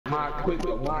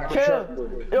Chill.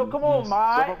 Yo, come on,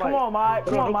 Mike. Come on, Mike.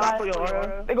 Come on, Mike.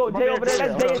 They go Jay over there.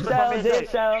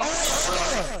 That's JSL.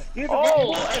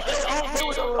 Oh.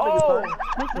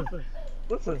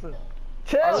 Listen.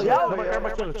 Chill, yo.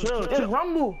 Chill. It's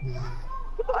Rumble.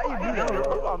 How you do that?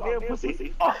 Oh, man,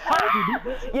 pussy.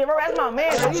 Yeah, bro, that's my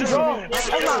man. So you wrong. That's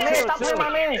my man. Stop playing my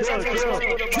man. Chill.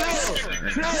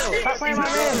 Stop playing my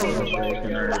man.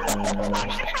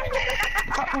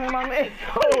 Stop playing my man.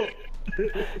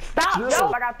 Stop,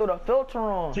 yo. I got through the filter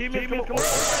on. Team, come on.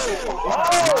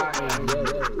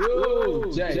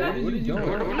 Oh. Jay, what are you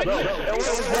doing?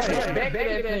 Back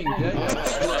that thing, Jay.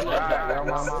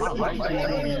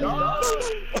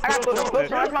 I got through the filter.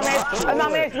 That's my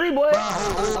man's three, boy.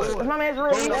 That's my man's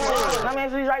three. My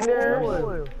man's three's right there.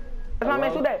 That's my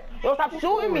man. Shoot that. Yo, stop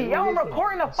shooting me. Yo, I'm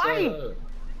recording the fight.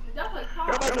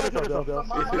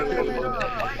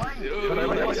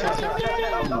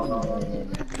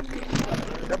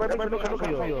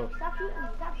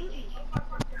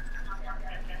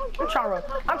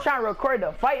 I'm trying to record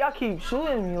the fight. Y'all keep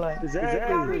shooting me like.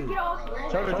 Exactly.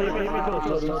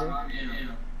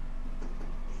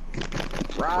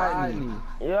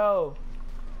 Yo.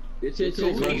 It's your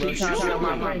chick, bro. She trying to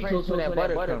my friend close to that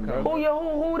buttercup, bro.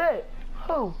 Who that?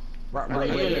 Who?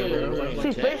 She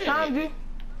FaceTimed you?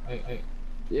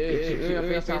 Yeah, she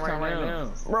FaceTime right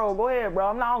now. Bro, go ahead, bro.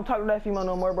 I don't talk to that female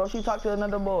no more, bro. She talked to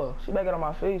another boy. She back it on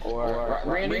my face.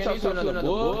 Randy talk to another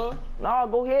boy? No,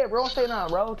 go ahead, bro. Don't say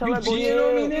nothing, bro. Tell her go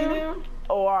ahead.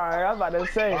 Oh, alright. I was about to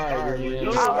say.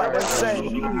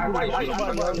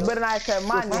 Better not say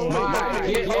my name. Yo,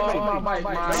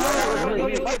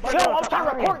 I'm trying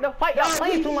to record the fight. Y'all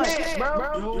playing too much, bro.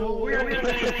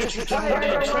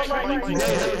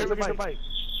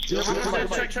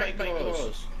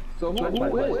 So who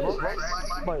is?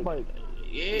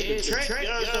 Yeah,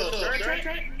 Trent.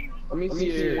 Let me see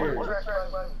here.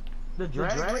 The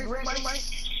drag?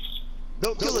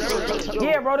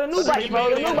 Yeah, bro, the new bikes, bro.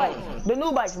 The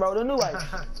new bikes, bro.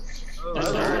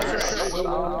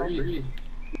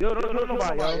 Yo, no,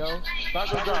 nobody, yo. Stop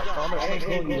the drop. I'm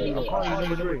calling you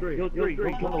number 3. Yo, 3.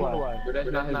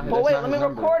 Wait, let me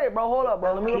record it, bro. Hold up,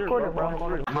 bro. Let me record it, bro.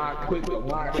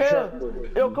 Chill.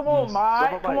 Yo, come on,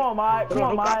 Mike. Come on, Mike.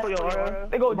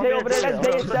 They go Jay over there.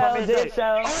 That's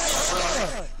JSL.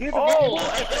 Oh.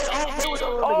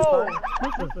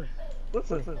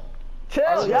 Listen.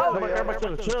 Chill, yo.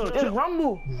 It's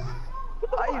Rumble.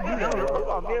 How you do that?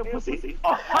 Oh, man, pussy.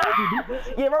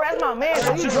 Yeah, bro, that's my man.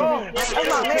 So you wrong. That's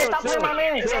my man. Stop playing my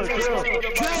man. Stop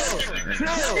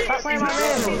playing my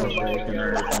man.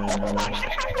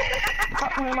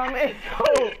 Stop playing my man.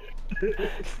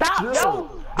 Stop, yo.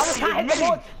 I was trying to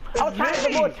hit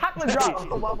the boy chocolate drop.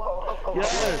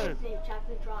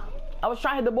 I was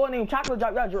trying to hit the boy named chocolate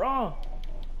drop. Y'all wrong.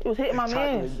 He was hitting my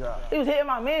mans. He hit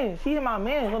my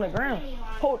mans on the ground.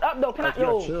 Hold up though, can I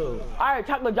yo? Alright,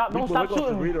 chocolate drop, don't stop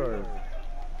shooting me.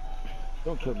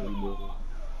 Don't kill me, bro.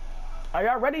 Are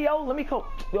y'all ready, yo? Let me come.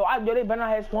 Yo, they better not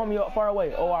have spawned me up far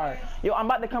away. Oh, alright. Yo, I'm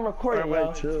about to come record it,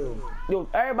 yo. Yo,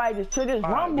 everybody just chill, just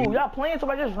rumble. Y'all playing, so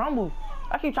I just rumble.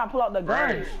 I keep trying to pull out the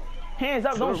guns. Hands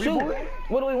up, don't shoot.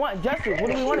 What do we want? Justice. What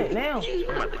do we want it now? We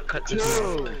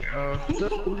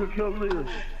can kill later.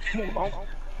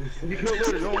 You kill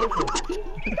later, don't listen.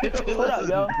 Hold up,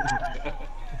 yo.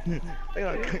 We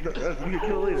can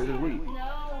kill later this week.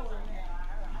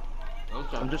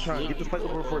 I'm just trying to get this fight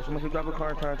over first. I'm gonna drop a car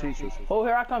and try to teach you. Oh,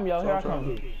 here I come, yo. Here I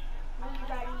come.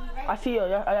 I see you,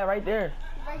 yo. Right there.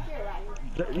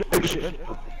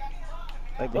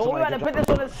 Yo, we gotta put this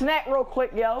on the snack real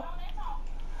quick, yo.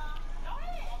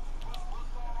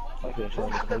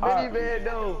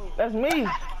 That's me.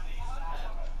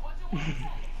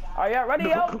 Are y'all ready,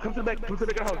 yo? Come to the back house.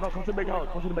 No, come to the back house.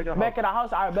 Back of the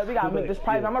house? Alright, bet we gotta make this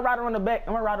private. I'm gonna ride around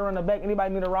the back.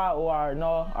 Anybody need a ride? Oh, alright,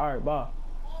 no. Alright, bye.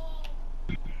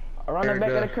 Around the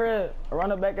back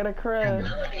of the crib.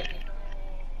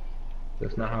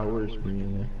 That's not how it works,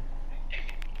 man.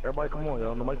 Everybody come on,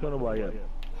 yo. Nobody's killing nobody yet.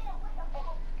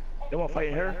 They wanna fight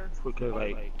in here? Because,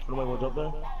 like, nobody wanna jump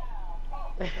in?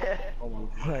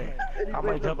 I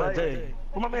might jump at Jay.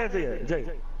 Where my man Jay at? Jay.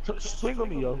 Swing on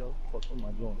me, yo. Fuck, what am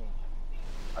I doing?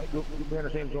 You're in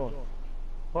the same joint.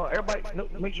 Oh, everybody,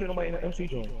 make sure nobody in the MC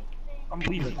joint. I'm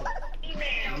leaving.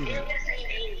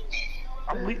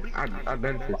 I'm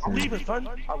leaving, son.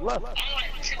 I left.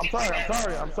 I'm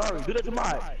sorry. Do that to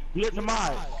mine.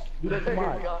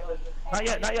 Not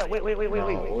yet. Wait.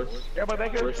 Everybody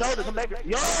back here. Shoulder, come back here.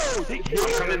 Yo,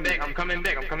 I'm coming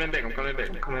back.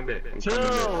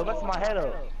 Chill, mess my head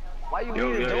up. Why you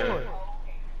leaving the door?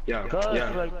 Yeah.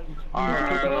 Like,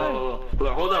 Alright,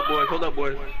 hold up,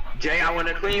 boys. Jay, I want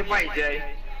a clean fight, Jay.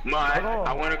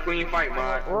 I want a clean fight,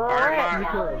 man. Alright, man.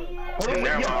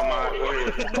 Never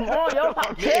mind. Come on, yo,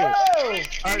 stop chill.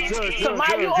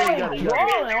 Somebody, you always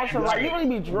drawing. Also, like, you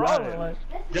really be drawing. Like.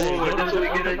 That's what we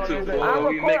get into. I'm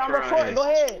recording. Go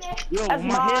ahead. Yo, That's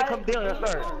my hand mine. come down. That's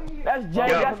third. That's Jay.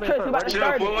 That's Chris. We about to Chill,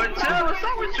 start boy. it. Chill. What's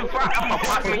up with you? I'm gonna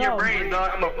pop in your brain,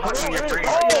 dog. I'm gonna pop in your brain.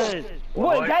 Oh,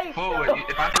 what, Jay? Forward.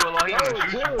 If I throw a law, he gonna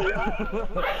shoot you.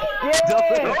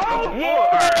 Yeah,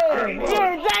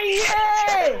 Jay, yeah.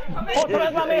 Oh,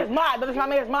 that's my man's mod. That's my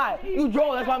man's mod. You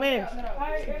draw. That's my man's.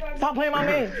 Stop playing my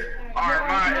man.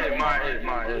 Alright, my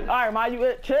head. Alright, ma, you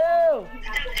it. Chill.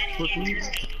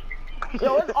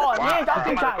 Yo, it's all man.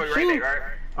 I'm trying to shoot.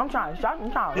 I'm trying to shot.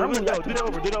 I'm trying to run.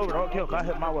 Get over. Don't kill. I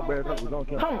hit my one, bro. Don't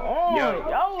kill. Come on, yo.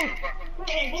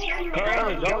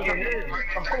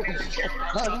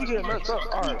 Nah, you get messed up.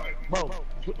 Alright, bro.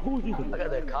 Who's you? I got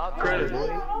that cop. Chris.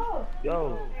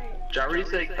 Yo. Jarry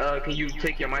said, can you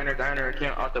take your minor diner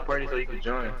account off the party so you can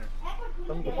join?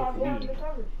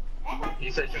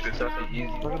 He said you could sell it easy.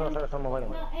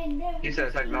 He said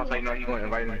it's no, he's gonna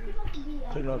invite me.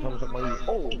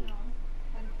 Oh.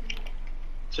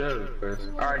 Chill, Chris.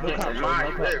 Alright,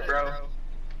 mine, you lit, bro.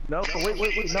 No,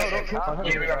 wait, no, don't kill my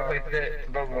Yeah, we gotta play for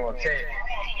that. Go on chat.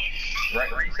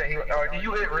 Right, Reed said did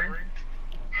you hit, Reed?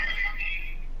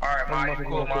 Alright, mine, you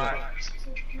cool, mine.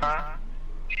 Huh?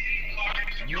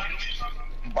 You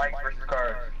bike versus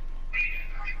cars.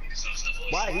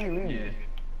 Why he leaving? Yeah.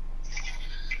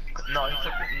 No, he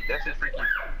took that's his freaking.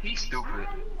 He's stupid.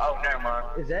 Oh, never mind.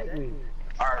 Exactly.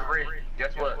 Alright, Rick,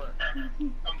 guess what?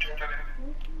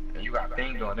 You got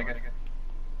things on, nigga.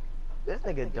 This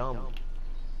nigga dumb.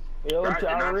 Yo, Bro, I did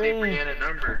not say Jarry. Brianna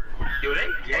number. Yo, they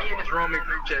gay in this Roman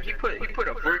group chat. He put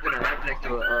a fork and a knife next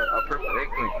to a purple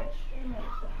eggplant.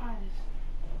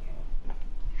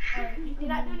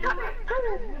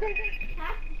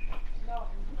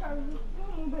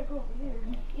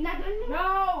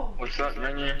 No. What's up,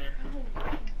 man?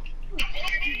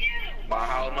 By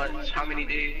how much? How many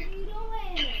days?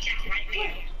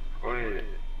 Go ahead.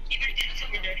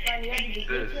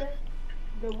 This.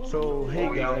 So, hey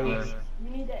guys. You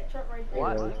need that truck right there.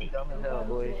 What? Dumb as hell,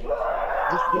 boy.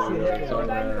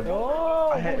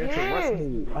 Oh, I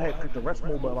had clicked the rest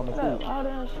move button on my phone.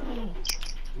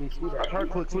 I tried to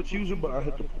click switch user, but I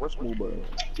hit the rest move button.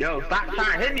 Yo, stop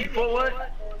trying to hit me for what?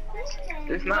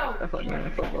 It's not. That's like,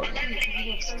 man, fuck off.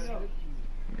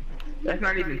 That's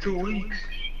not even 2 weeks.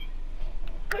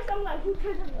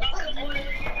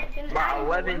 About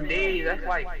 11 days. That's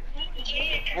like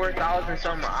 4,000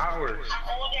 some hours.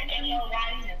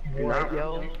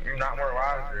 You're not more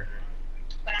wiser.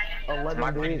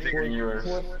 11 days for yours.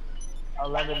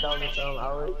 11,000 some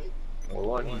hours. Well,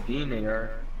 what he's doing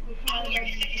there.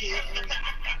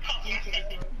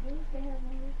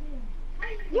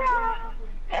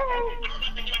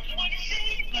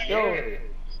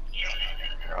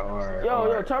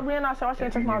 Yo, tell Brianna I said why she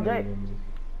ain't text my J.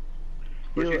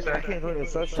 What you say? I can't go to the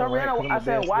session. Tell Brianna I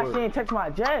said why she ain't text my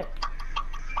J.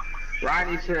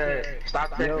 Rodney said, stop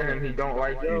texting him, he don't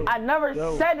like you. I never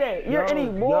said that. You're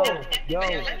anymore. Yo.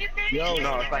 No,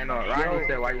 it's like, no, Rodney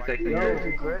said, why you texting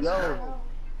him? Yo.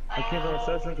 I can't go to the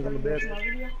session because I'm a bad.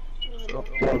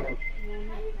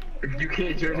 You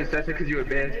can't join the session because you're a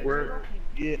bad sport?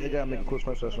 Yeah, they gotta make a quick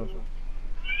session.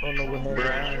 I don't know what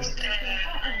happened.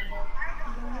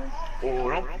 Oh,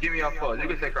 don't give me your fault. You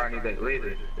can take Rodney back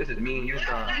later. This is me and you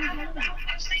time.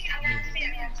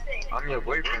 I'm your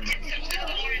boyfriend.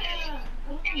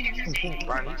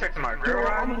 Rodney, you texting my girl,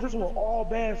 Rodney? I'm just with all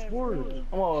bad sports.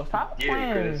 Come on, stop Yeah,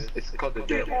 playing. because it's called the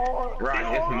dead.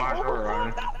 Rodney, it's my girl,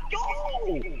 Rodney.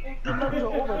 The numbers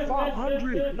are over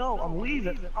 500. No, I'm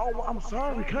leaving. Oh, I'm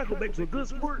sorry. Can I go back to a good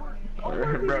sport?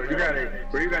 Bro, you got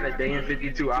a day and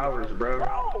 52 hours, bro.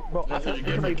 Bro, I said you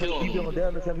can keep on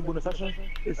down to 10 people in the session.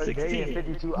 It's 16.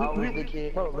 52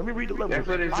 hours. Bro, let me read the level. That's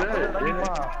what it said.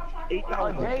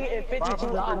 8,000. A day and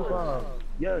 52 hours.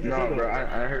 Yeah, No, bro,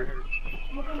 I heard.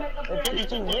 In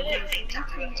 52 minutes?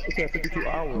 It said 52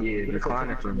 hours. Yeah,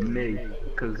 declining for me,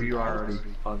 because you already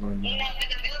fucking.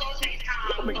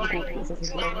 No.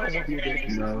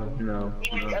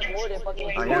 That's more than fucking.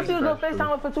 Who she was on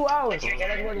FaceTime with for 2 hours?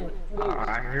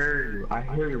 I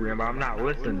heard you, man, but I'm not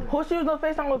listening. Who she was on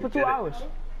FaceTime with for 2 hours?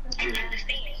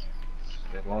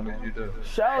 As long as you do.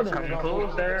 Sheldon. Coming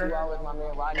close there. 2 hours, my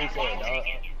man Rodney said, dog.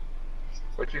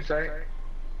 What you say,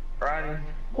 Rodney?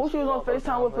 Who she was on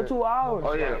FaceTime with for 2 hours?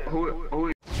 Oh yeah, who?